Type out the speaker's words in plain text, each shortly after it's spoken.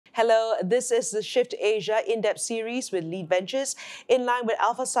Hello, this is the Shift Asia in-depth series with Lead Ventures. In line with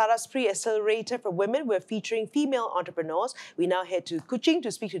𝗪𝗗-𝗗𝗲𝗃 Accelerator for Women, we're featuring female entrepreneurs. We now head to Kuching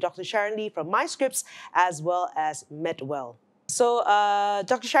to speak to Dr. Sharon Lee from MyScripts as well as MedWell. So,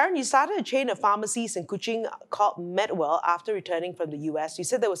 Dr. Sharon, you started a chain of pharmacies in Kuching called MedWell after returning from the US. You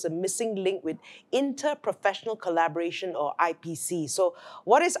said there was a missing link with interprofessional collaboration, or IPC. So,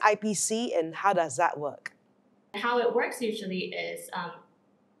 what is IPC and how does that work? How it works usually is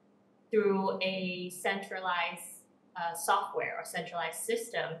through a centralized software or centralized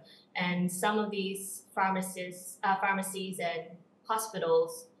system, and some of these pharmacies and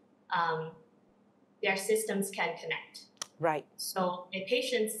hospitals, their systems can connect. Right. So a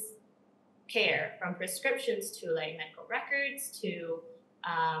patient's care, from prescriptions to like medical records to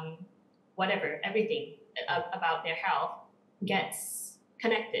whatever, everything about their health gets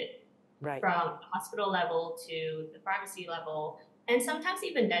connected. Right. From hospital level to the pharmacy level, and sometimes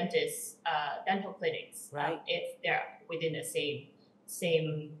even dentists, dental clinics, right. If they're within the same,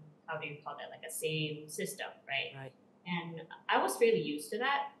 how do you call that, like a same system, right? Right. And I was really used to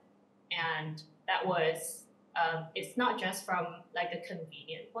that, and that was, it's not just from like a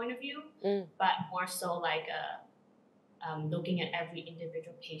convenient point of view, but more so like looking at every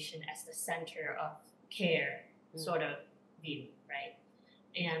individual patient as the center of care sort of view, right?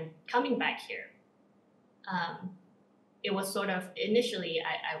 And coming back here, it was sort of initially,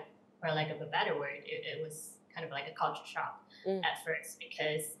 I for lack of a better word, it was kind of like a culture shock at first,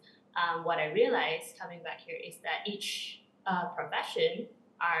 because what I realized coming back here is that each profession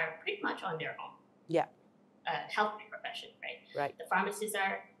are pretty much on their own. Yeah. Healthcare profession, right? Right. The pharmacists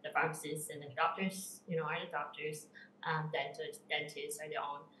are the pharmacists, and the doctors, are the doctors. Dentists are their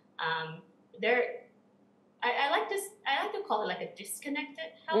own. I like to call it like a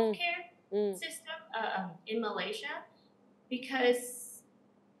disconnected healthcare system in Malaysia, because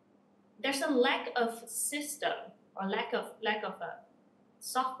there's a lack of system or lack of a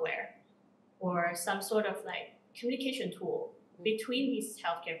software or some sort of like communication tool between these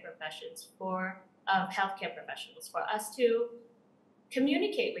healthcare professions for healthcare professionals, for us to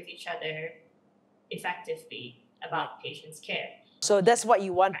communicate with each other effectively about patients' care. So that's what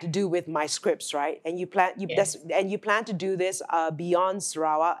you want to do with MyScripts, right? And you plan to do this beyond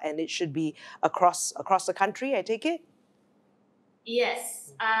Sarawak, and it should be across the country, I take it?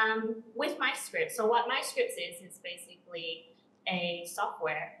 Yes, with MyScripts. So what MyScripts is basically a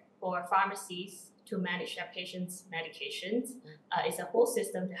software for pharmacies to manage their patients' medications. It's a whole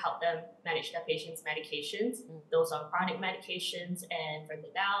system to help them manage their patients' medications, those on chronic medications, and further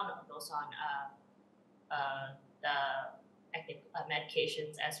down, those on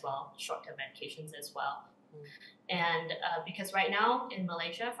medications as well, short-term medications as well. And because right now in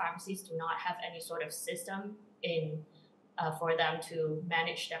Malaysia, pharmacies do not have any sort of system for them to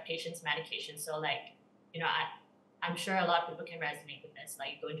manage their patients' medications. So like, I'm sure a lot of people can resonate with this. Like,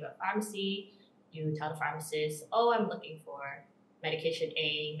 you go into a pharmacy, you tell the pharmacist, oh, I'm looking for medication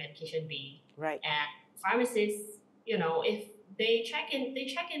A, medication B. Right. And pharmacists, if they check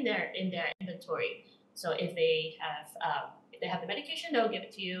in their inventory. So if they have the medication, they'll give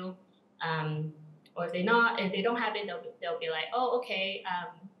it to you. Or if they don't have it, they'll be like, oh, okay,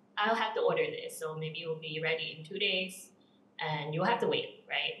 I'll have to order this. So maybe it will be ready in 2 days, and you'll have to wait,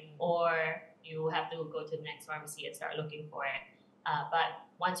 right? Or you have to go to the next pharmacy and start looking for it. But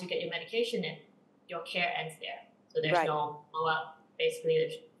once you get your medication in, your care ends there. So there's no follow-up. Basically,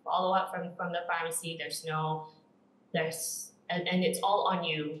 there's follow-up from the pharmacy. And it's all on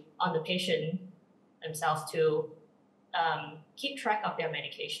you, on the patient themselves to keep track of their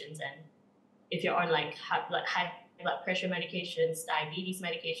medications. And if you're on like high blood pressure medications, diabetes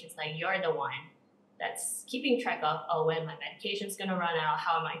medications, like, you're the one that's keeping track of when my medication's gonna run out,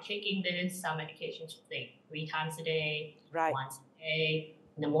 how am I taking this. Some medications take 3 times a day, once a day,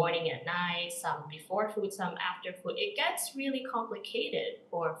 in the morning, at night, some before food, some after food. It gets really complicated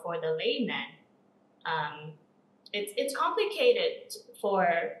for the layman. It's complicated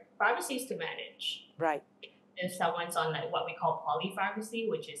for pharmacies to manage. Right. If someone's on like what we call polypharmacy,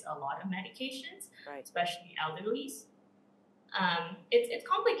 which is a lot of medications, especially elderlies, it's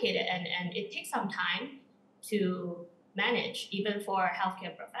complicated, and it takes some time to manage, even for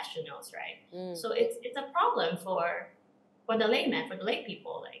healthcare professionals, right? So it's a problem for the layman, for the lay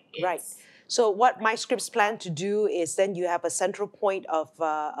people. Like, So what MyScripts plan to do is then you have a central point of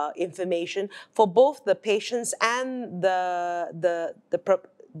information for both the patients and the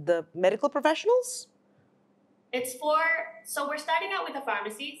medical professionals? So we're starting out with the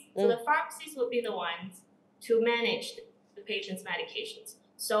pharmacies. So the pharmacies would be the ones to manage the patient's medications.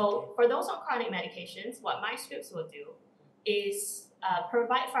 So for those on chronic medications, what MyScripts will do is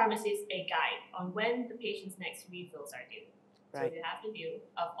provide pharmacists a guide on when the patient's next refills are due. Right. So you have the view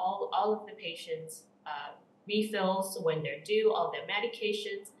of all of the patients' refills, when they're due, all their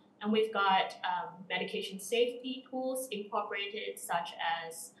medications, and we've got medication safety tools incorporated, such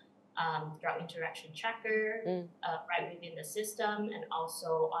as drug interaction checker right within the system, and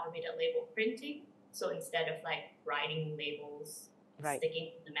also automated label printing. So instead of like writing labels,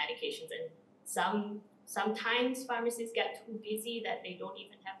 sticking to the medications, and sometimes pharmacies get too busy that they don't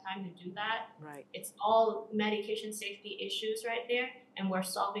even have time to do that. Right. It's all medication safety issues right there, and we're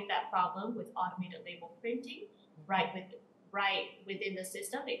solving that problem with automated label printing right within the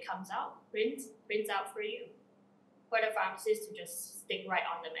system. It comes out, prints out for you, for the pharmacist to just stick right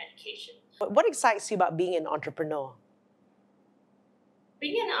on the medication. What excites you about being an entrepreneur?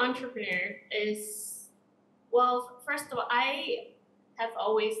 Being an entrepreneur is, well, first of all, I have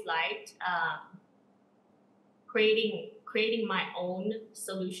always liked creating my own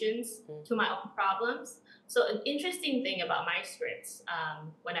solutions to my own problems. So an interesting thing about MyScripts,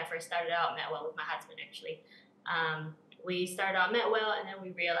 when I first started out MedWell with my husband, actually, we started out MedWell, and then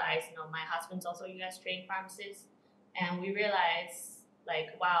we realized, my husband's also a US trained pharmacist, and we realized,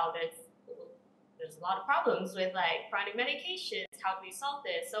 like, wow, there's a lot of problems with like chronic medications. How do we solve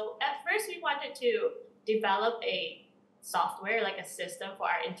this? So at first we wanted to develop a software, like a system for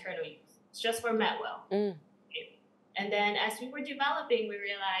our internal use. It's just for MedWell. And then as we were developing, we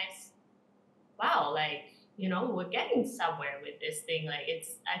realized, wow, like, we're getting somewhere with this thing. Like,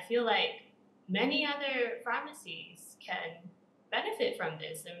 I feel like many other pharmacies can benefit from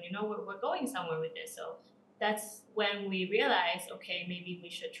this, and we're going somewhere with this. So that's when we realized, okay, maybe we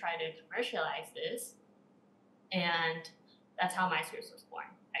should try to commercialize this. And that's how MyScripts was born,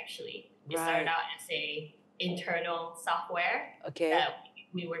 actually. It started out as a internal software that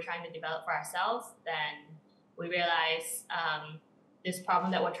we were trying to develop for ourselves. Then we realized this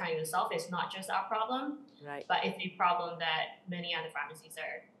problem that we're trying to solve is not just our problem, but it's a problem that many other pharmacies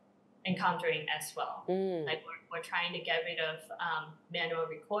are encountering as well. Like we're trying to get rid of manual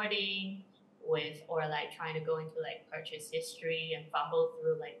recording or like trying to go into like purchase history and fumble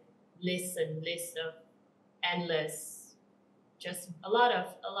through like lists and lists of endless, just a lot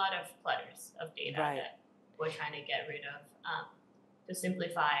of clutters of data that we're trying to get rid of to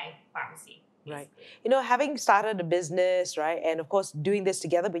simplify pharmacy. Right. Having started a business, and of course doing this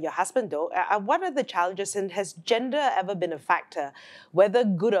together with your husband though, what are the challenges, and has gender ever been a factor, whether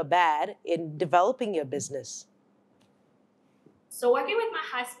good or bad, in developing your business? So working with my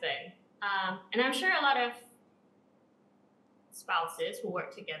husband, and I'm sure a lot of spouses who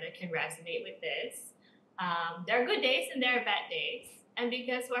work together can resonate with this. There are good days and there are bad days. And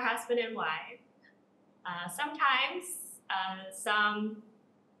because we're husband and wife, sometimes how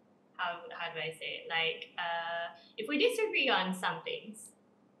do I say it? Like, if we disagree on some things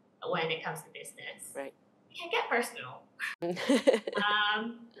when it comes to business, it can get personal. But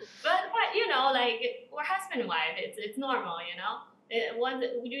like, we're husband and wife. It's normal,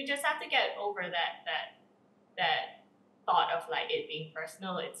 you just have to get over that thought of like it being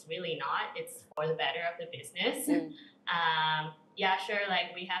personal. It's really not. It's for the better of the business. Yeah, sure.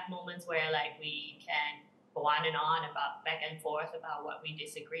 Like we have moments where like we can go on and on about back and forth about what we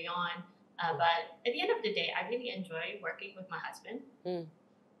disagree on. But at the end of the day, I really enjoy working with my husband.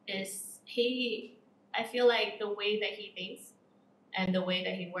 I feel like the way that he thinks and the way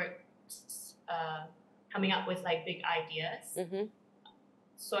that he works, coming up with like big ideas,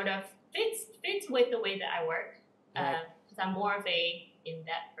 sort of fits with the way that I work. Because I'm more of a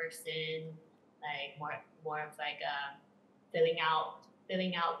in-depth person, like more of like filling out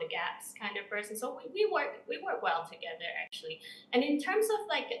the gaps kind of person. So we work well together, actually. And in terms of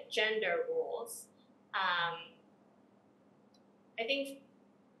like gender roles, I think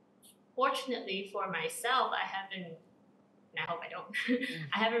fortunately for myself, I haven't, and I hope I don't,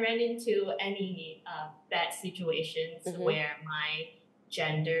 I haven't run into any bad situations where my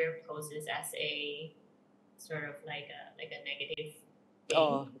gender poses as a sort of like a negative thing.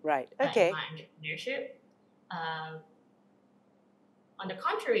 In my entrepreneurship. On the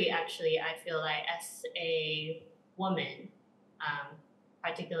contrary, actually, I feel like as a woman,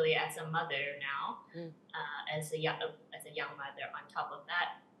 particularly as a mother now, as a young mother on top of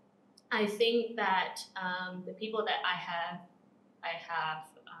that, I think that the people that I have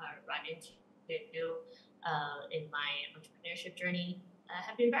run into in my entrepreneurship journey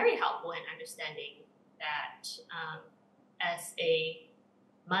have been very helpful in understanding that as a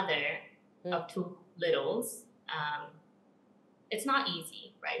mother of two littles, it's not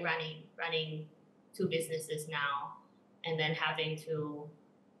easy, right? Running two businesses now, and then having to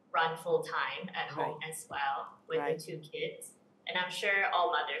run full time at home as well with the two kids, and I'm sure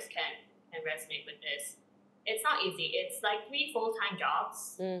all mothers can resonate with this. It's not easy. It's like 3 full-time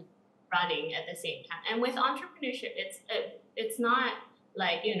jobs running at the same time. And with entrepreneurship, it's not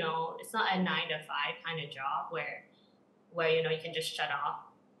like, you know, it's not a 9-to-5 kind of job where you know, you can just shut off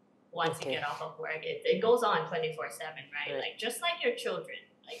once you get off of work. It goes on 24/7, right? Like just like your children.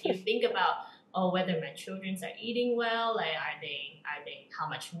 Like you think about, oh, whether my children are eating well, like are they how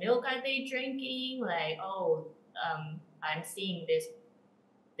much milk are they drinking? Like, oh, I'm seeing this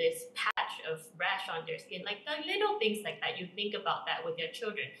patch of rash on their skin. Like the little things like that. You think about that with your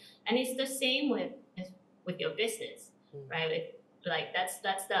children. And it's the same with your business, right? Like that's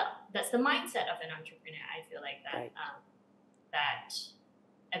the mindset of an entrepreneur. I feel like that that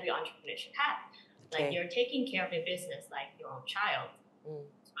every entrepreneur should have. Like you're taking care of your business like your own child. So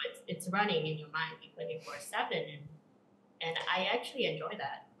it's running in your mind 24/7, and I actually enjoy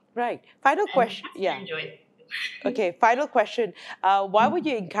that. Right. Final question. Yeah. Enjoy. Okay, final question. Why would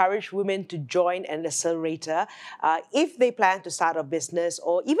you encourage women to join an accelerator if they plan to start a business,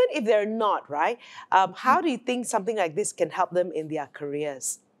 or even if they're not, right? How do you think something like this can help them in their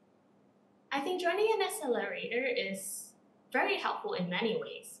careers? I think joining an accelerator is very helpful in many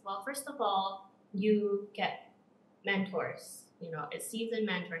ways. Well, first of all, you get mentors, you know, seasoned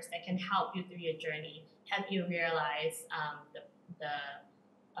mentors that can help you through your journey, help you realize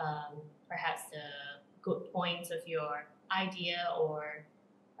perhaps the good points of your idea, or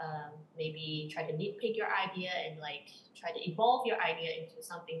maybe try to nitpick your idea and like try to evolve your idea into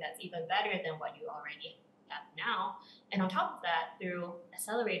something that's even better than what you already have now. And on top of that, through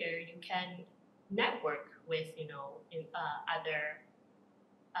accelerator, you can network with, you know,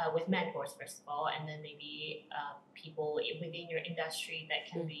 with mentors first of all, and then maybe people within your industry that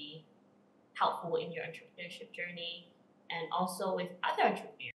can be helpful in your entrepreneurship journey, and also with other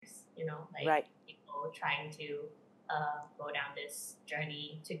entrepreneurs, you know, like people trying to go down this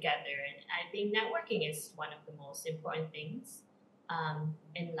journey together. And I think networking is one of the most important things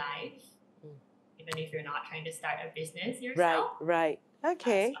in life, even if you're not trying to start a business yourself. Right.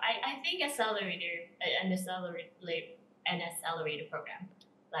 Okay. So I think an accelerator program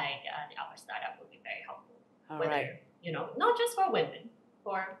like the Alpha Startup would be very helpful. Whether, you know, not just for women,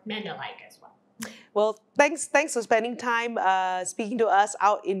 for men alike as well. Well, thanks for spending time speaking to us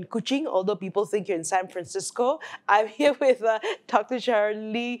out in Kuching, although people think you're in San Francisco. I'm here with Dr.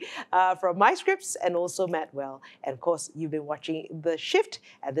 Sharon Lee from MyScripts and also MedWell. And of course, you've been watching The Shift,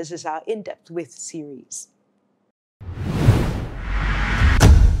 and this is our In-Depth With series.